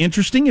going to be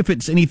interesting if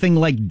it's anything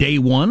like day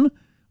one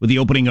with the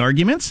opening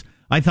arguments?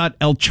 I thought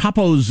El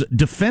Chapo's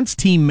defense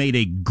team made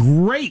a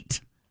great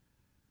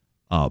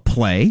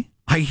play.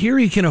 I hear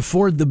he can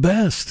afford the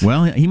best.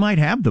 Well, he might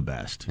have the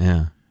best.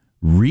 Yeah.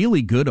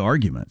 Really good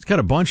argument. He's got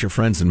a bunch of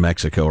friends in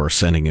Mexico who are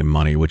sending him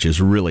money, which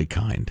is really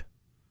kind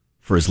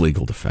for his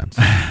legal defense.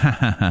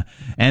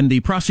 And the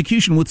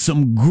prosecution with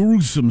some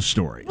gruesome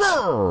stories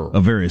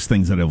of various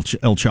things that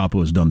El Chapo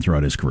has done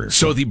throughout his career.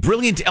 So the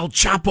brilliant El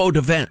Chapo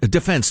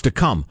defense to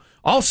come.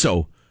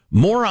 Also,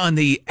 more on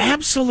the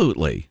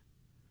absolutely,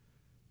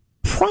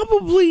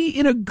 probably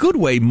in a good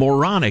way,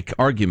 moronic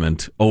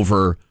argument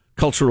over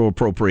cultural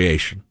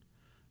appropriation.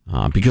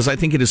 Because I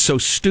think it is so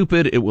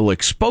stupid, it will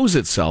expose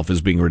itself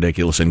as being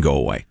ridiculous and go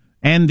away.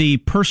 And the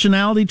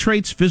personality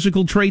traits,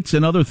 physical traits,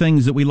 and other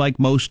things that we like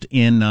most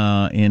in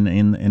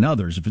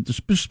others, if it's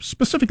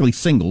specifically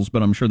singles,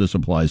 but I'm sure this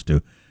applies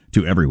to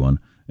everyone.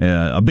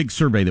 A big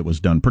survey that was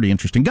done, pretty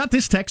interesting. Got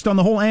this text on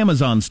the whole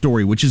Amazon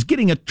story, which is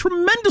getting a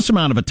tremendous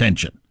amount of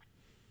attention.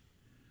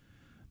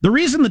 The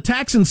reason the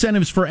tax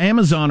incentives for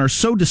Amazon are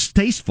so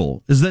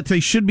distasteful is that they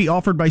should be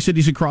offered by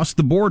cities across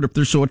the board if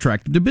they're so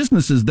attractive to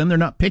businesses. Then they're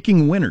not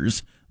picking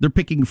winners, they're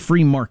picking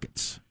free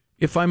markets.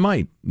 If I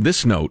might,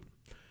 this note,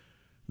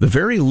 the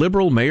very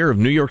liberal mayor of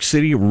New York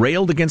City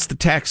railed against the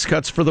tax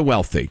cuts for the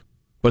wealthy,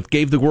 but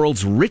gave the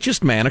world's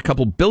richest man a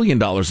couple $2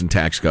 billion in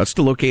tax cuts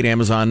to locate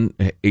Amazon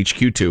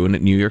HQ2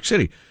 in New York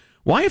City.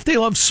 Why, if they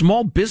love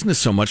small business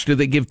so much, do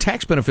they give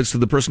tax benefits to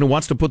the person who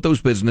wants to put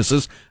those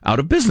businesses out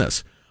of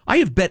business? I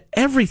have bet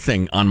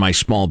everything on my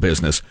small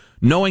business,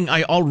 knowing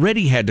I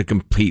already had to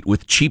compete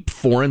with cheap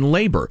foreign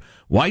labor.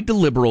 Why do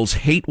liberals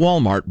hate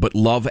Walmart but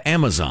love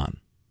Amazon?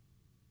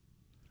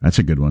 That's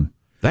a good one.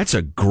 That's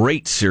a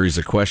great series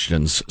of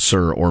questions,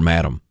 sir or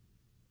madam.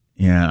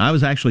 Yeah, I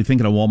was actually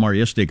thinking of Walmart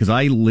yesterday because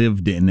I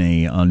lived in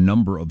a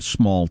number of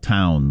small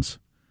towns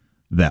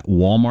that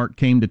Walmart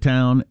came to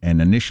town,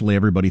 and initially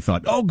everybody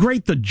thought, oh,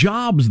 great, the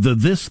jobs, the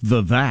this,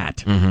 the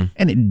that. Mm-hmm.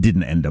 And it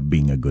didn't end up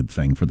being a good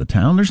thing for the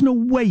town. There's no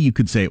way you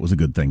could say it was a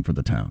good thing for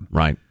the town.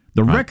 Right.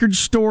 The record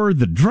store,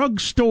 the drug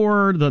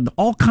store,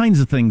 all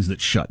kinds of things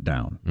that shut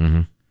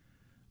down.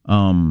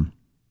 Mm-hmm.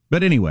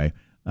 But anyway,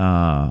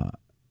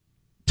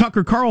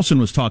 Tucker Carlson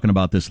was talking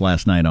about this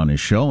last night on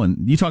his show,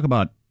 and you talk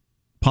about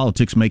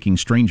politics making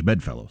strange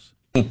bedfellows.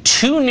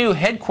 Two new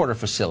headquarter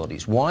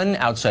facilities, one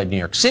outside New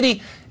York City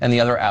and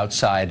the other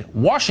outside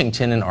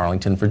Washington in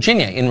Arlington,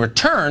 Virginia. In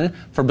return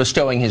for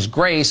bestowing his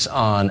grace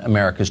on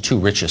America's two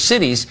richest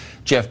cities,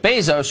 Jeff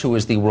Bezos, who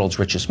is the world's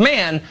richest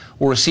man,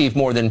 will receive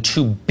more than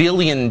 $2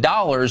 billion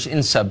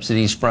in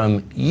subsidies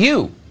from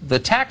you, the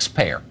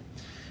taxpayer.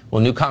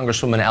 Well, new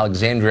Congresswoman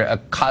Alexandria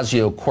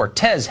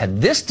Ocasio-Cortez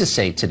had this to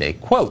say today,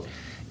 quote,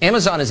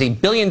 Amazon is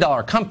 $1 billion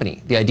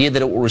company. The idea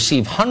that it will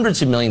receive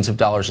hundreds of millions of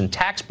dollars in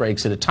tax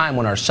breaks at a time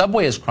when our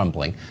subway is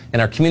crumbling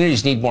and our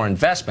communities need more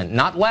investment,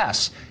 not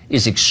less,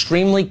 is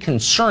extremely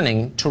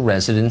concerning to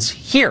residents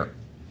here.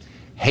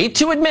 Hate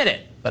to admit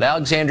it, but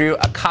Alexandria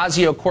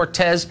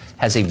Ocasio-Cortez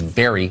has a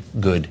very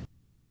good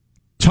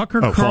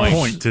Tucker Carlson.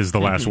 Point is the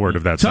last word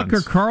of that Tucker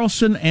sentence.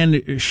 Carlson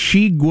and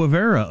She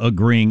Guevara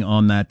agreeing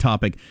on that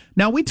topic.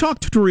 Now, we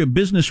talked to a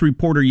business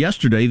reporter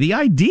yesterday. The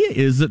idea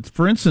is that,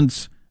 for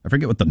instance, I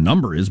forget what the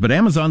number is, but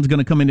Amazon's going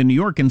to come into New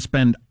York and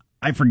spend,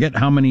 I forget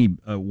how many,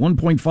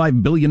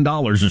 $1.5 billion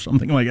or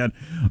something like that,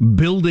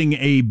 building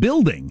a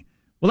building.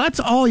 Well, that's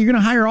all. You're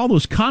going to hire all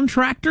those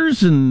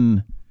contractors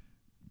and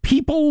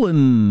people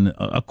and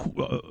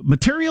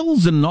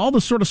materials and all the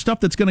sort of stuff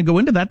that's going to go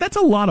into that. That's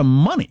a lot of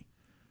money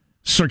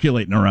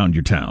circulating around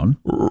your town.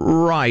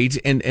 Right.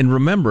 And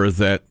remember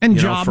that and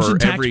jobs and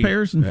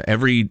taxpayers.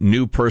 Every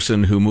new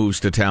person who moves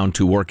to town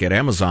to work at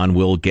Amazon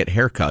will get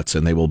haircuts,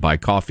 and they will buy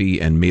coffee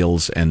and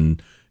meals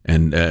and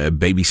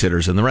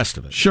babysitters and the rest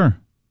of it. Sure.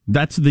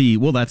 That's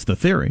the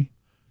theory.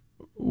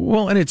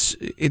 Well, and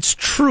it's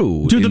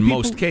true in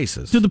most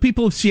cases. Do the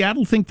people of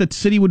Seattle think that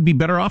city would be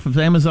better off if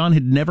Amazon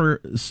had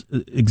never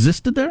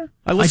existed there?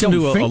 I listened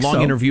to a long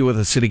so. interview with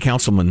a city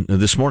councilman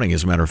this morning,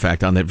 as a matter of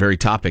fact, on that very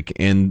topic.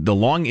 And the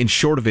long and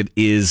short of it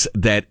is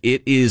that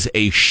it is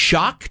a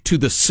shock to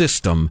the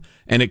system,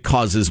 and it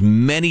causes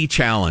many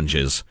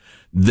challenges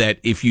that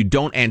if you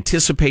don't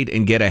anticipate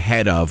and get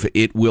ahead of,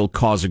 it will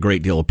cause a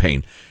great deal of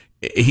pain.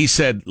 He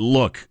said,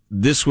 look,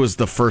 this was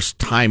the first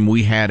time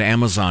we had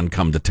Amazon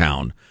come to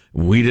town.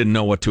 We didn't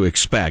know what to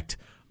expect.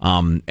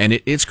 And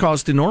it's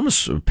caused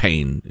enormous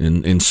pain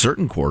in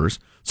certain quarters.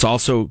 It's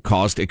also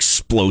caused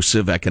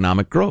explosive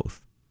economic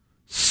growth.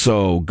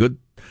 So good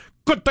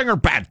thing or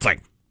bad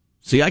thing?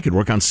 See, I could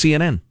work on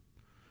CNN.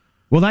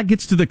 Well, that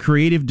gets to the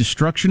creative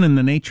destruction and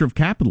the nature of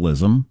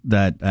capitalism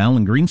that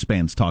Alan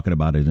Greenspan's talking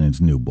about in his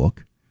new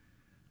book.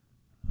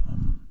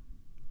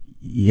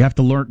 You have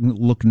to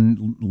look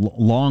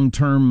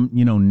long-term,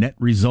 net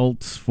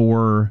results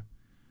for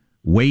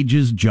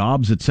wages,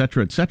 jobs, et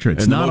cetera, et cetera.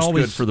 It's not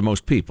always good for the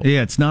most people.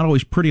 Yeah, it's not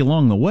always pretty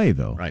along the way,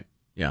 though. Right.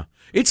 Yeah.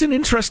 It's an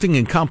interesting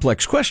and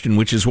complex question,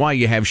 which is why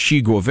you have Che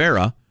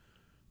Guevara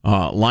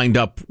lined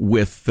up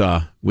with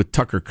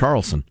Tucker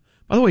Carlson.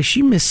 By the way,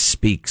 she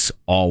misspeaks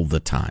all the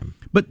time.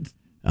 But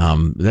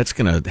that's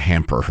going to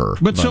hamper her.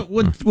 But so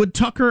would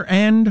Tucker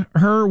and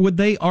her, would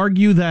they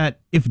argue that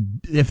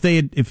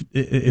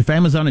if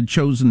Amazon had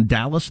chosen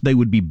Dallas, they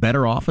would be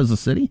better off as a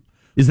city?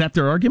 Is that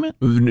their argument?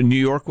 New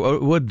York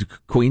would,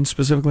 Queens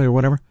specifically or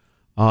whatever?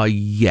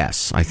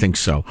 Yes, I think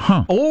so.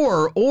 Huh.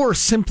 Or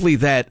simply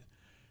that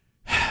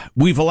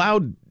we've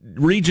allowed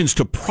regions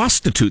to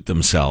prostitute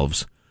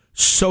themselves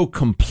so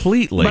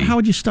completely. But how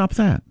would you stop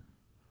that?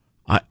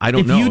 I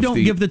don't know. If you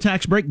don't give the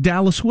tax break,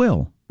 Dallas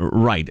will.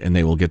 Right, and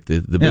they will get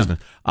the business.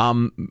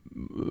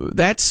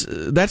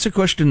 That's a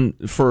question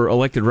for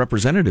elected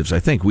representatives, I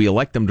think. We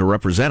elect them to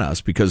represent us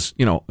because,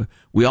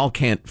 we all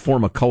can't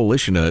form a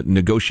coalition to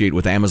negotiate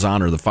with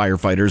Amazon or the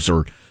firefighters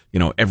or,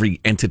 every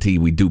entity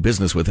we do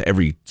business with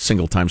every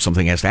single time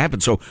something has to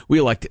happen. So we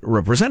elect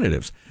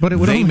representatives. But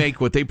they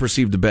make what they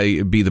perceive to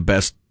be the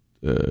best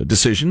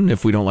decision.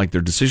 If we don't like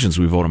their decisions,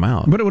 we vote them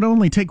out. But it would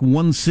only take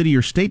one city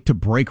or state to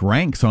break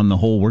ranks on the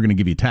whole we're going to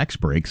give you tax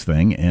breaks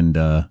thing, and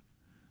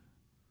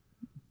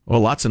well,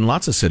 lots and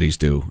lots of cities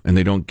do, and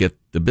they don't get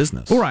the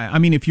business. All right. I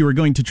mean, if you were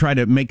going to try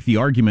to make the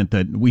argument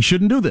that we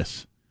shouldn't do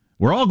this,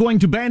 we're all going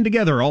to band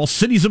together, all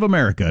cities of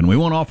America, and we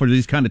won't offer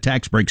these kind of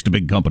tax breaks to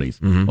big companies.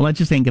 Mm-hmm. Well, that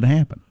just ain't going to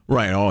happen.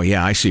 Right. Oh,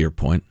 yeah, I see your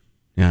point.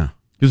 Yeah.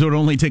 Because it would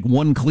only take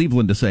one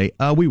Cleveland to say,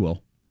 we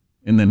will,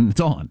 and then it's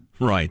on.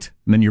 Right.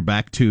 And then you're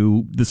back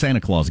to the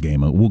Santa Claus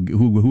game.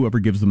 Whoever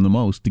gives them the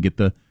most to get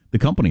the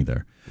company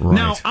there. Right.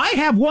 Now, I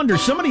have wondered,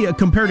 somebody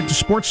compared it to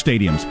sports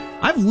stadiums.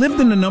 I've lived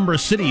in a number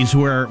of cities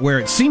where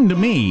it seemed to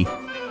me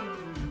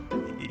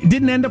it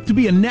didn't end up to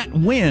be a net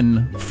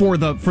win for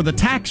the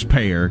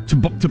taxpayer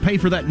to pay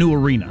for that new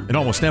arena. It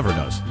almost never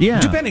does. Yeah.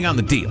 Depending on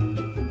the deal.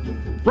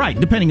 Right,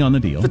 depending on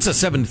the deal. If it's a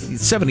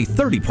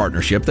 70-30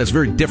 partnership, that's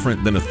very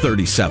different than a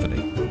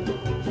 30-70.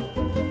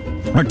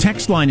 Our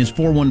text line is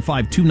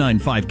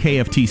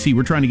 415-295-KFTC.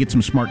 We're trying to get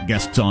some smart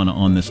guests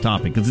on this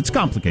topic because it's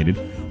complicated.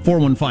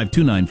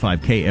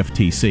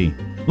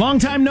 415-295-KFTC. Long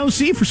time no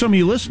see for some of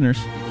you listeners.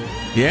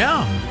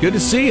 Yeah, good to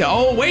see you.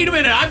 Oh, wait a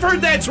minute. I've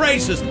heard that's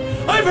racist.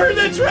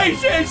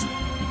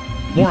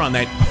 More on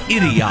that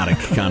idiotic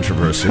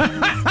controversy.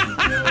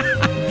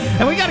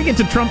 And we got to get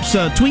to Trump's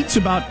tweets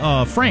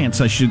about France,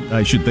 I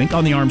should think,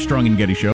 on the Armstrong and Getty Show.